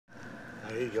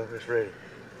There you go, it's ready.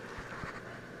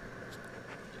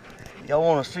 Y'all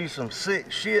want to see some sick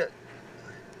shit?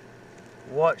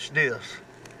 Watch this.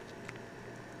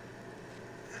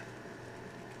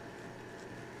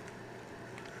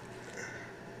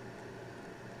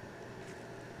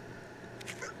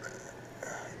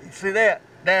 You see that?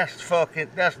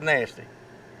 That's nasty.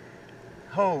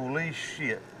 Holy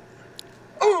shit.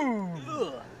 Ooh!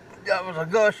 Ugh. That was a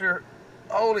gusher.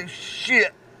 Holy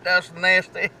shit, that's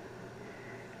nasty.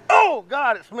 Oh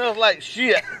God, it smells like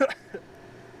shit.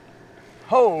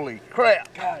 Holy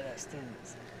crap. God, that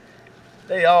stinks.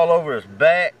 They all over his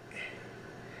back.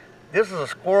 This is a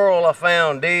squirrel I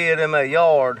found dead in my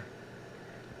yard.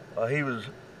 He was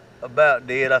about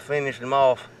dead. I finished him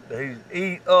off. He's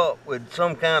eat up with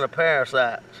some kind of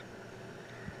parasites.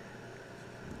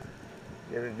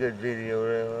 Get a good video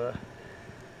there.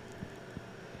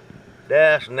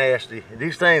 That's nasty.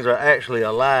 These things are actually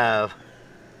alive.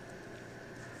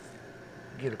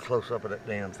 Get a close up of that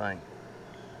damn thing.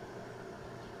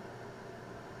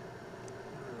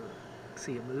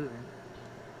 See it moving.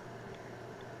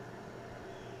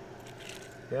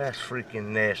 That's freaking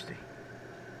nasty.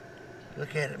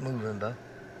 Look at it moving, though.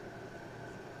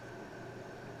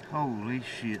 Holy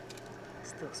shit.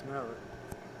 Still smell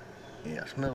it. Yeah, I smell